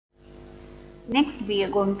Next we are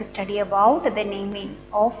going to study about the naming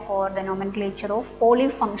of or the nomenclature of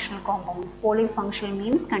polyfunctional compounds. Polyfunctional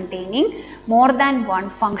means containing more than one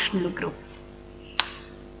functional groups.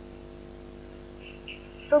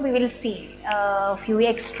 So we will see a few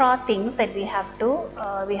extra things that we have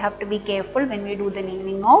to be careful when we do the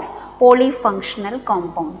naming of polyfunctional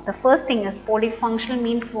compounds. The first thing is polyfunctional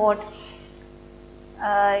means what?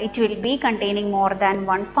 It will be containing more than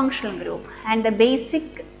one functional group, and the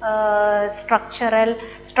basic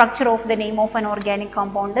structure of the name of an organic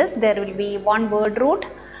compound is there will be one word root,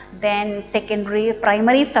 then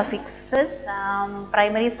primary suffixes,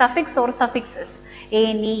 primary suffix or suffixes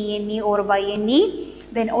ane, ne or yne,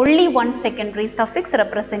 then only one secondary suffix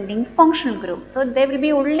representing functional group. So there will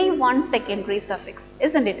be only one secondary suffix,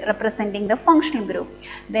 isn't it, representing the functional group.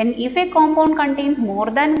 Then if a compound contains more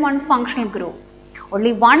than one functional group,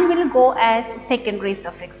 only one will go as secondary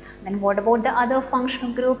suffix. Then what about the other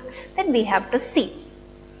functional groups? Then we have to see.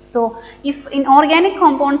 So if in organic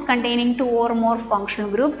compounds containing two or more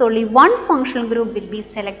functional groups, only one functional group will be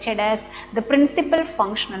selected as the principal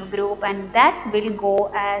functional group, and that will go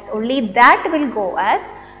as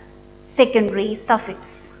secondary suffix,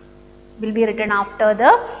 will be written after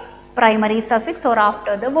the primary suffix or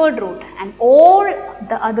after the word root, and all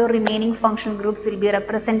the other remaining functional groups will be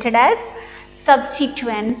represented as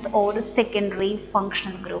substituents or secondary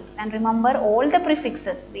functional groups. And remember, all the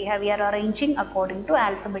prefixes we are arranging according to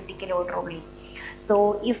alphabetical order only.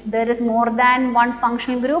 So if there is more than one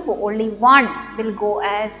functional group, only one will go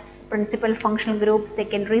as principal functional group,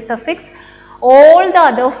 secondary suffix. All the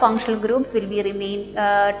other functional groups will be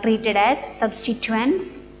treated as substituents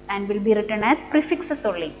and will be written as prefixes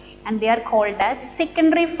only, and they are called as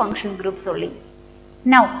secondary functional groups only.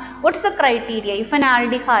 Now, what is the criteria? If an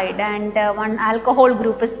aldehyde and one alcohol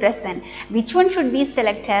group is present, which one should be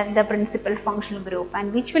selected as the principal functional group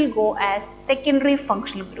and which will go as secondary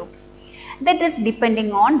functional groups? That is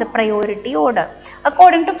depending on the priority order.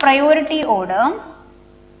 According to priority order,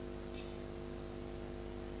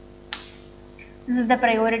 this is the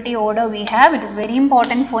priority order we have. It is very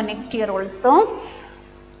important for next year also.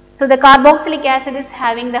 So the carboxylic acid is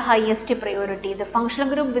having the highest priority. The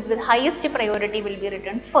functional group with the highest priority will be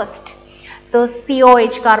written first. So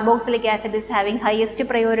COH, carboxylic acid, is having highest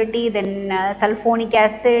priority, then sulfonic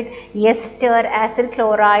acid, ester, acid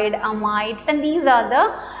chloride, amides, and these are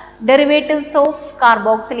the derivatives of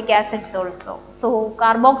carboxylic acids also. So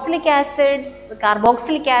carboxylic acid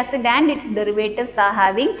and its derivatives are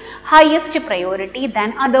having highest priority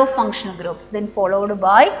than other functional groups, then followed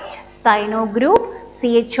by cyano group,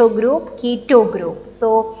 CHO group, keto group.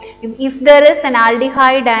 So if there is an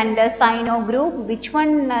aldehyde and a cyano group, which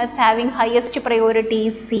one is having highest priority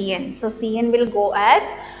is CN. So CN will go as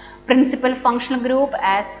principal functional group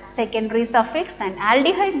as secondary suffix, and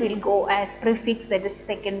aldehyde will go as prefix, that is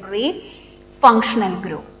secondary functional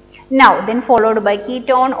group. Now then followed by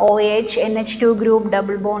ketone, OH, NH2 group,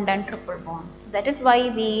 double bond and triple bond. That is why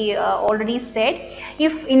we already said,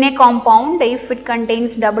 if in a compound, if it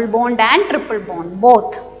contains double bond and triple bond,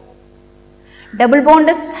 both, double bond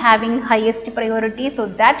is having highest priority, so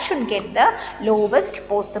that should get the lowest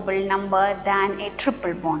possible number than a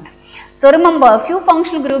triple bond. So remember, a few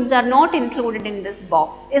functional groups are not included in this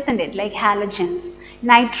box, isn't it, like halogens,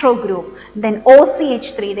 nitro group, then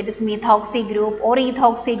OCH3, that is methoxy group or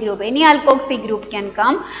ethoxy group, any alkoxy group can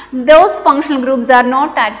come. Those functional groups are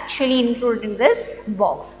not actually included in this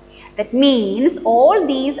box. That means all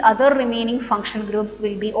these other remaining functional groups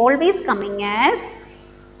will be always coming as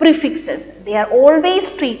prefixes. They are always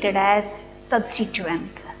treated as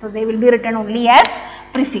substituents. So they will be written only as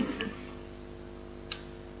prefixes.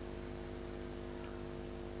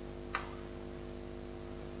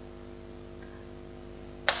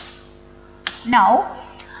 Now,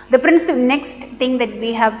 the next thing that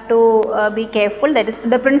we have to be careful, that is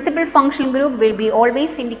the principal functional group will be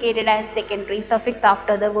always indicated as secondary suffix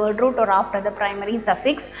after the word root or after the primary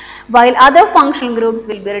suffix, while other functional groups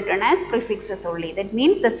will be written as prefixes only. That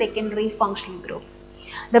means the secondary functional groups.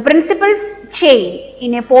 The principal chain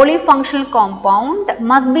in a polyfunctional compound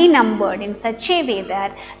must be numbered in such a way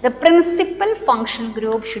that the principal functional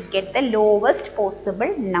group should get the lowest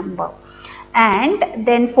possible number, and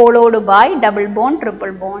then followed by double bond,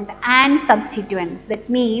 triple bond and substituents. That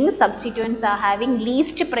means substituents are having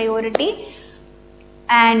least priority,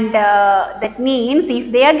 and that means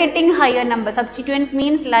if they are getting higher number, substituents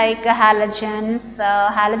means like halogens.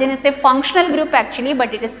 Halogen is a functional group actually,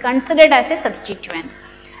 but it is considered as a substituent.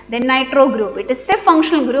 Then nitro group, it is a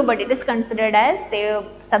functional group but it is considered as a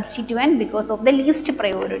substituent because of the least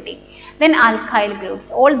priority. Then alkyl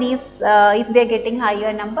groups, all these if they are getting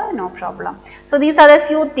higher number, no problem. So these are the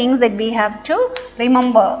few things that we have to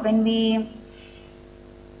remember when we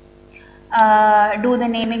do the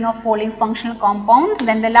naming of polyfunctional compounds.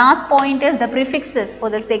 Then the last point is the prefixes for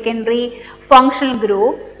the secondary functional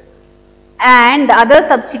groups, and the other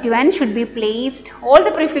substituents should be placed. All the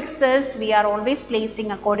prefixes we are always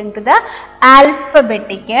placing according to the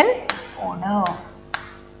alphabetical order.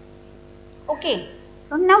 Okay,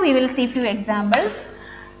 so now we will see few examples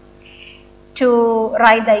to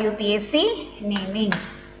write the UPSC naming.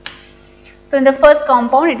 So in the first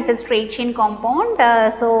compound, it is a straight chain compound.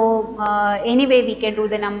 Anyway we can do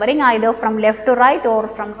the numbering either from left to right or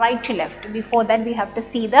from right to left. Before that we have to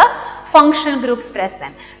see the functional groups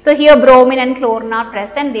present. So here bromine and chlorine are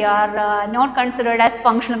present. They are not considered as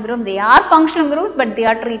functional groups. They are functional groups but they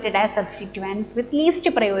are treated as substituents with least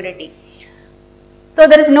priority. So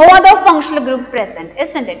there is no other functional groups present,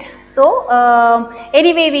 isn't it? So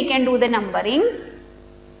anyway we can do the numbering.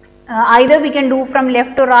 Either we can do from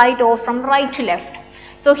left to right or from right to left.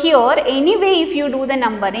 So here anyway if you do the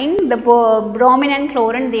numbering, the bromine and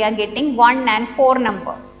chlorine they are getting 1 and 4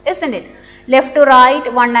 number, isn't it? Left to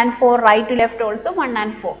right 1 and 4, right to left also 1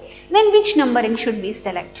 and 4. Then which numbering should we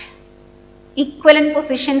select? Equivalent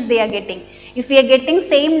positions they are getting. If we are getting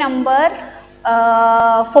same number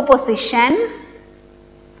for positions,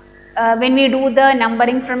 when we do the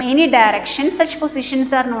numbering from any direction, such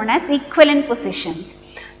positions are known as equivalent positions.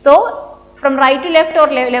 So from right to left or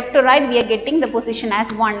left to right we are getting the position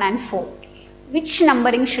as 1 and 4. Which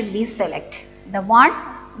numbering should we select? The one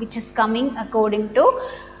which is coming according to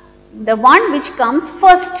the one which comes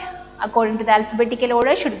first according to the alphabetical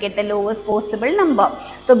order should get the lowest possible number.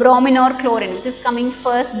 So bromine or chlorine, which is coming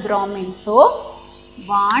first, bromine. So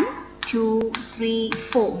 1, 2, 3,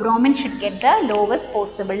 4. Bromine should get the lowest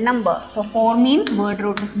possible number. So 4 means word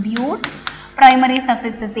root is but. Primary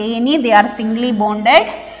suffix is ane, they are singly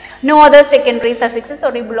bonded. No other secondary suffixes,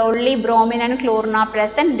 or if only bromine and chlorine are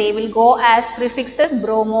present, they will go as prefixes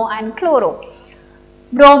bromo and chloro.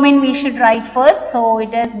 Bromine we should write first, so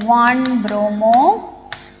it is 1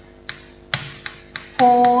 bromo,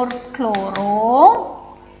 4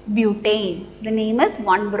 chloro, butane. The name is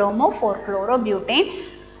 1 bromo, 4 chloro, butane.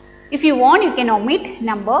 If you want, you can omit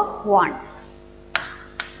number 1.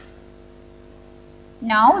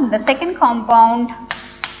 Now, the second compound,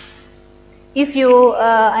 if you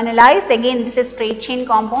analyze, again this is straight chain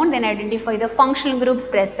compound, then identify the functional groups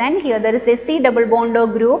present. Here there is a C double bond O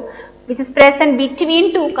group which is present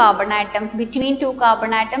between two carbon atoms. Between two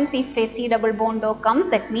carbon atoms, if a C double bond O comes,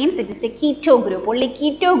 that means it is a keto group. Only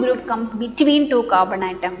keto group comes between two carbon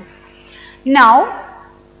atoms. Now,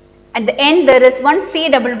 at the end there is one C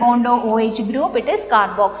double bond O OH group, it is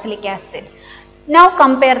carboxylic acid. Now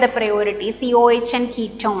compare the priority, COH and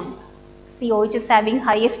ketone. COH is having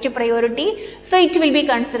highest priority, so it will be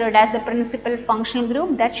considered as the principal functional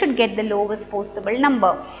group that should get the lowest possible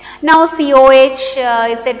number. Now COH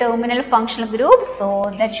is a terminal functional group,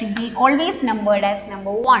 so that should be always numbered as number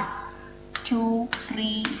 1, 2,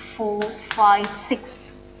 3, 4, 5, 6.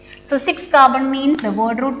 So 6 carbon means the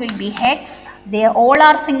word root will be hex. They all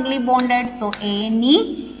are singly bonded, so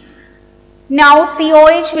Ane. Now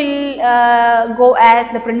COH will go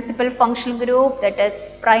as the principal functional group, that is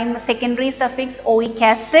secondary suffix oic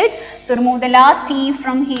acid. So remove the last E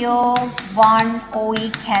from here, 1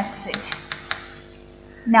 oic acid.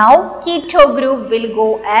 Now keto group will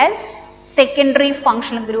go as secondary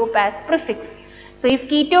functional group as prefix. So if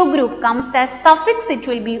keto group comes as suffix, it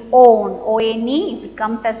will be on, O-N-E. If it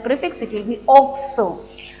comes as prefix, it will be oxo.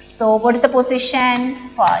 So what is the position?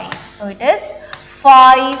 5. So it is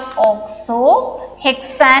 5-oxo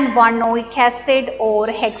hexan 1-oic acid or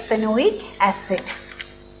hexanoic acid.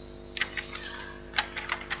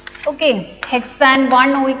 Okay, hexan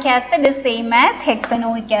 1-oic acid is same as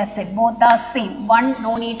hexanoic acid. Both are same. One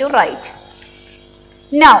no need to write.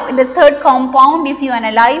 Now, in the third compound, if you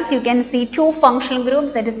analyze, you can see two functional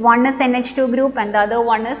groups. That is, one is NH2 group and the other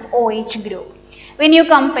one is OH group. When you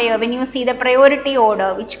compare, when you see the priority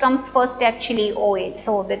order, which comes first actually OH.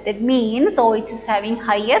 So that means OH is having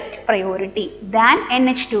highest priority than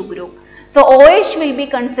NH2 group. So OH will be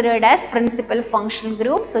considered as principal functional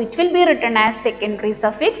group. So it will be written as secondary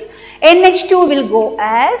suffix. NH2 will go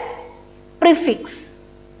as prefix.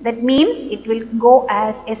 That means it will go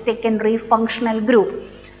as a secondary functional group.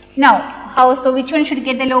 Now, so which one should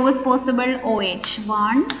get the lowest possible? OH.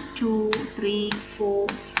 1, 2, 3, 4,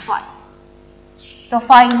 5. So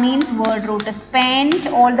 5 means word root is pent.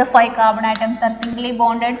 All the 5 carbon atoms are singly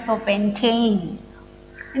bonded. So pentane.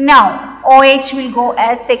 Now OH will go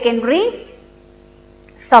as secondary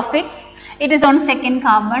suffix. It is on second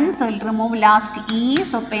carbon, so we will remove last E.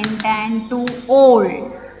 So pentan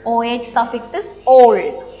 2-ol. OH suffix is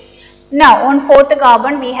ol. Now on fourth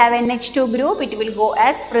carbon we have NH2 group, it will go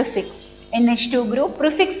as prefix. NH2 group,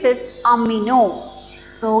 prefix is amino.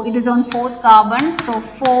 So it is on fourth carbon, so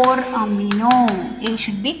 4-amino. A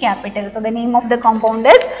should be capital. So the name of the compound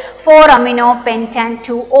is 4-amino pentan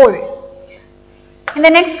 2-ol. In the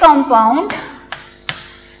next compound,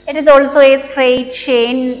 it is also a straight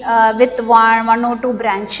chain with one or two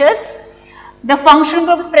branches. The functional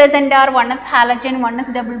groups present are one is halogen, one is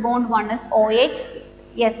double bond, one is OH.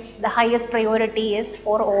 Yes, the highest priority is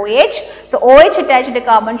for OH. So OH attached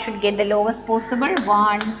carbon should get the lowest possible.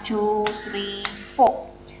 1, 2, 3, 4.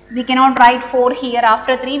 We cannot write 4 here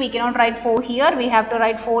after 3. We cannot write 4 here. We have to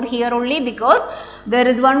write 4 here only because there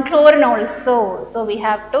is one chlorine also. So we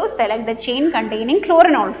have to select the chain containing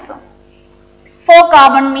chlorine also. 4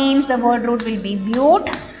 carbon means the word root will be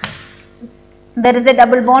but. There is a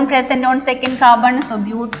double bond present on second carbon, so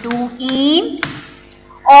but2ene.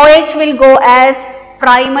 OH will go as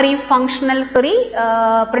primary functional,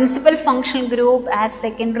 principal functional group as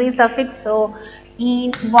secondary suffix, so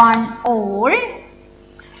ene1-ol.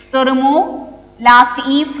 So remove last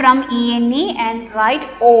E from ene and write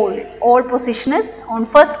ol. Ol position is on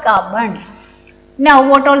first carbon. Now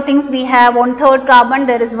what all things we have on third carbon?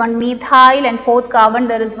 There is one methyl, and fourth carbon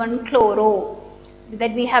there is one chloro.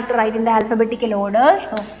 That we have to write in the alphabetical order.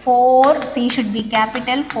 So 4, C should be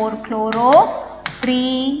capital, 4 chloro,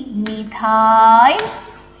 3 methyl,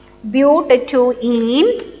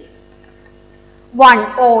 but2ene,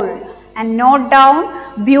 1-ol. And note down,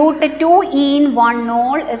 but2ene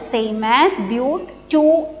 1-ol is same as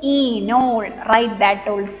but2enol. Write that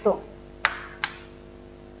also.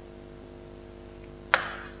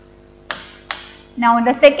 Now in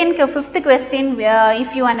the fifth question,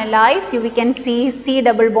 if you analyze, we can see C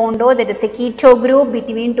double bond O, that is a keto group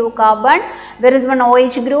between 2 carbon. There is one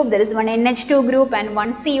OH group, there is one NH2 group and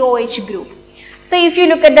one COH group. So if you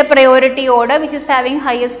look at the priority order, which is having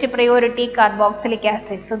highest priority, carboxylic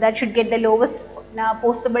acid. So that should get the lowest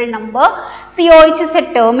possible number. COH is a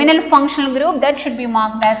terminal functional group, that should be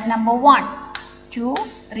marked as number 1, 2,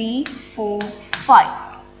 3, 4, 5.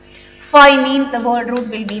 5 means the word root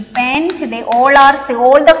will be pent. They all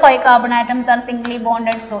the 5 carbon atoms are singly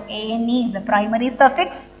bonded. So ane is the primary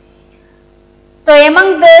suffix. So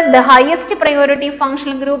among this, the highest priority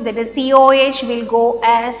functional group, that is COH, will go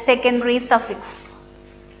as secondary suffix,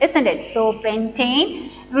 isn't it? So pentane,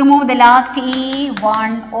 remove the last E,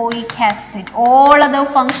 1-oic acid. All other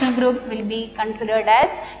functional groups will be considered as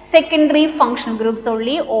secondary functional groups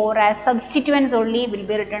only, or as substituents only, will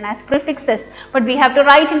be written as prefixes. But we have to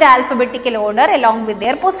write in the alphabetical order along with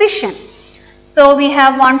their position. So we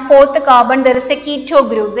have 1/4 carbon, there is a keto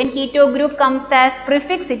group. When keto group comes as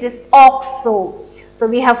prefix, it is oxo. So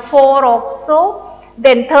we have 4 oxo.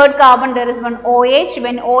 Then third carbon, there is one OH.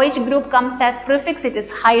 When OH group comes as prefix, it is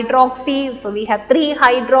hydroxy. So we have 3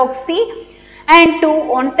 hydroxy. And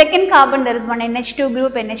 2 on second carbon, there is one NH2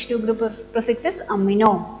 group. NH2 group prefix is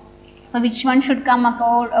amino. So which one should come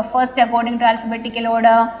first according to alphabetical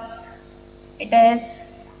order? It is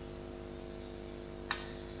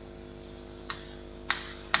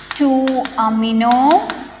 2-amino,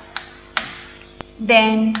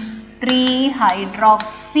 then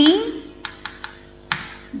 3-hydroxy,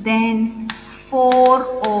 then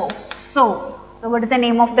 4-oxo. So what is the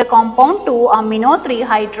name of the compound? 2-amino,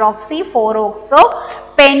 3-hydroxy, 4-oxo,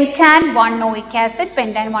 pentan 1-oic acid.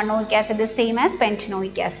 Pentan 1-oic acid is same as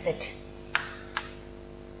pentanoic acid.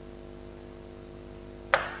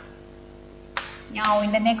 Now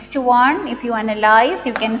in the next one, if you analyze,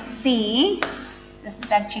 you can see this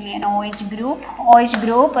is actually an OH group. OH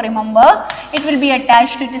group, remember, it will be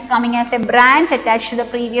attached to, it is coming as a branch attached to the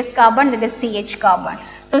previous carbon, that is CH carbon.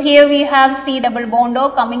 So here we have C double bond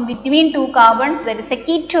O coming between 2 carbons, that is a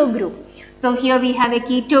keto group. So here we have a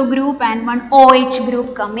keto group and one OH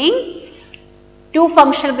group coming. 2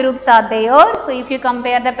 functional groups are there. So if you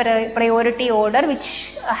compare the priority order,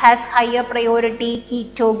 which has higher priority,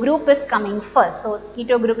 keto group is coming first. So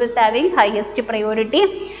keto group is having highest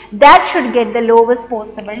priority. That should get the lowest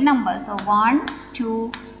possible number. So 1,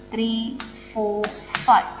 2, 3, 4,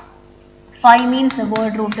 5. 5 means the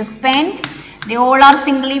word root is pent. They all are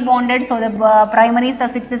singly bonded. So the primary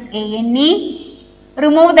suffix is ane.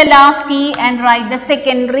 Remove the last E and write the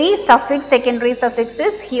secondary suffix. Secondary suffix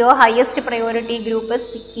is here highest priority group is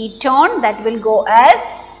ketone, that will go as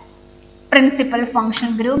principal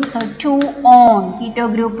functional group. So 2-on, keto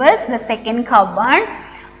group is the second carbon.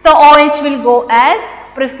 So OH will go as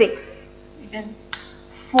prefix. It is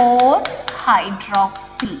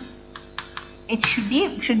 4-hydroxy. It should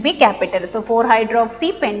be capital. So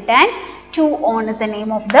 4-hydroxy pentan 2-on is the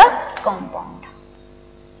name of the compound.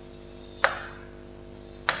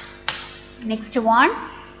 Next one,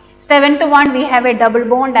 7th one, we have a double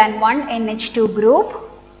bond and one NH2 group.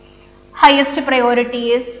 Highest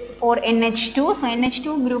priority is for NH2. So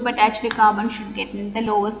NH2 group attached to carbon should get in the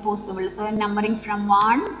lowest possible. So I'm numbering from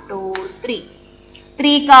 1, 2, 3.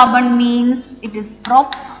 3 carbon means it is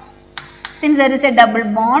prop. Since there is a double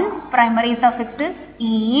bond, primary suffix is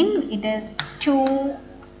 -ene. It is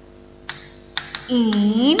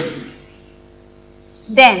 2-ene.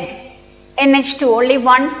 Then NH2, only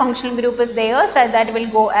one functional group is there, so that will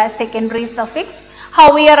go as secondary suffix. How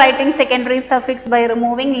we are writing secondary suffix? By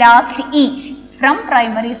removing last E from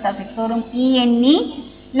primary suffix. So ENE,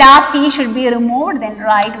 last E should be removed, then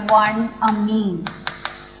write 1-amine.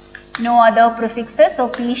 No other prefixes, so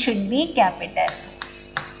P should be capital.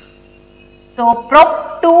 So prop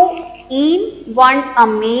 2-ene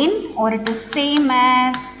 1-amine, or it is same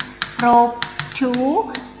as prop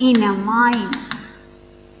 2-enamine.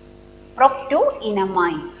 Prop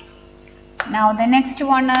 2-enamine. Now the next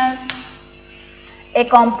one is a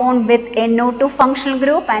compound with NO2 functional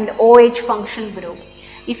group and OH functional group.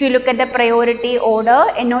 If you look at the priority order,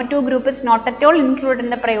 NO2 group is not at all included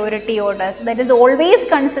in the priority order. So that is always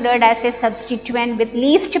considered as a substituent with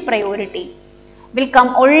least priority. Will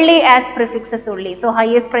come only as prefixes only. So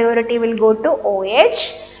highest priority will go to OH.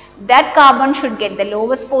 That carbon should get the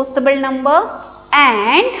lowest possible number,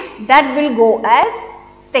 and that will go as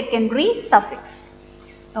secondary suffix.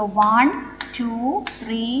 So 1, 2,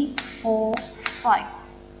 3, 4, 5.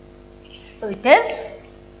 So it is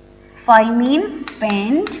 5 means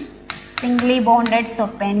pent, singly bonded, so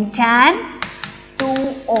pentan,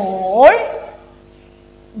 2-ol.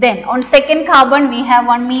 Then on second carbon we have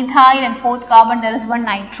 1 methyl, and fourth carbon there is 1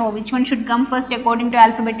 nitro. Which one should come first according to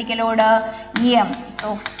alphabetical order? M.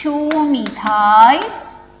 So 2 methyl,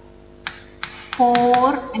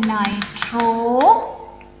 4 nitro,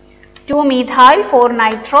 2 methyl, 4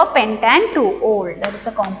 nitro, pentan, 2-ol. That is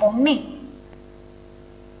the compound name.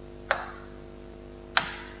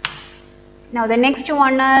 Now the next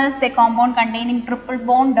one is a compound containing triple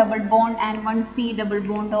bond, double bond and 1 C double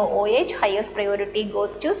bond or OH. Highest priority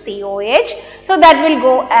goes to COH. So that will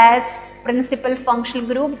go as principal functional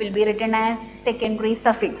group, will be written as secondary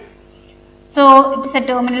suffix. So it is a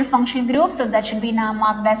terminal functional group, so that should be now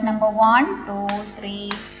marked as number 1, 2,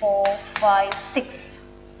 3, 4, 5, 6.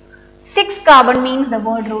 6 carbon means the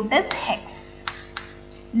word root is hex.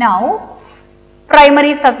 Now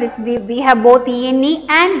primary suffix, we have both ENE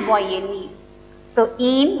and YNE. So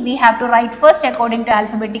ene we have to write first according to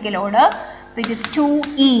alphabetical order. So it is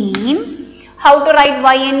 2-ene. How to write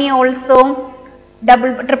YNE also?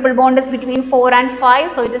 Triple bond is between 4 and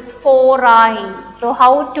 5, so it is 4-ine. So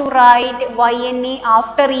how to write YNE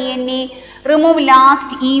after ENE? Remove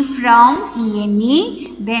last E from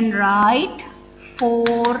ENE, then write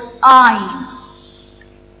 4-ine.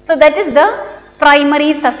 So that is the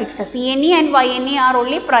primary suffixes. ENE and YNE are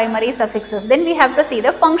only primary suffixes. Then we have to see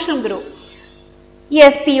the functional group.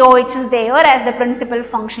 Yes, COH is there as the principal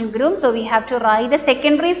functional group. So we have to write the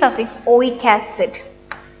secondary suffix oic acid.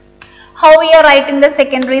 How we are writing the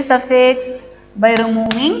secondary suffix? By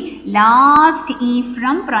removing last E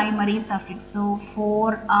from primary suffix. So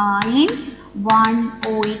 4-ine,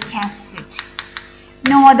 1-oic acid.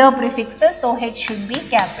 No other prefixes, so H should be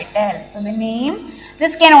capital. So the name,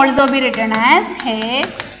 this can also be written as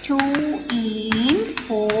hex 2-ene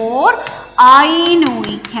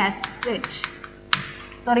 4-inoic acid.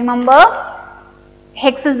 So remember,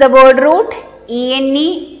 hex is the word root,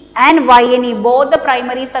 ENE and YNE, both the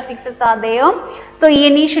primary suffixes are there. So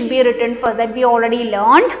ENE should be written first, that we already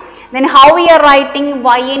learned. Then how we are writing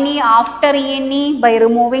YNE after ENE? By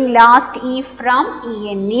removing last E from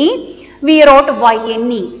ENE, we wrote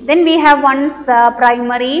YNE. Then we have one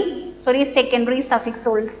secondary suffix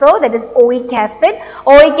also, that is oic acid.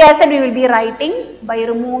 Oic acid we will be writing by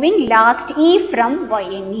removing last E from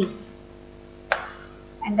YNE.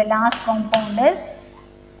 And the last compound is,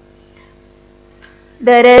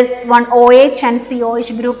 there is one OH and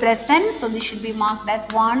COH group present, so this should be marked as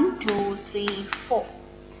 1, 2, 3, 4.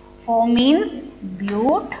 4 means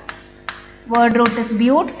bute, word root is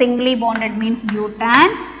bute, singly bonded means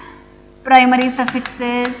butan, primary suffix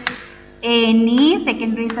is ANE,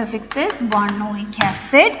 secondary suffix is 1-oic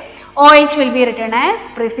acid. OH will be written as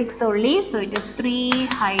prefix only, so it is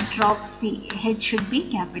 3-hydroxy, H should be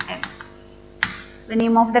capital. The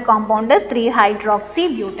name of the compound is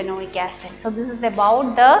 3-hydroxybutanoic acid. So this is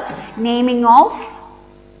about the naming of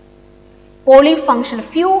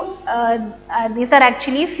Polyfunctional, these are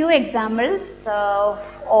actually few examples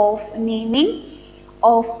of naming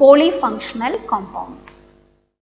of polyfunctional compounds.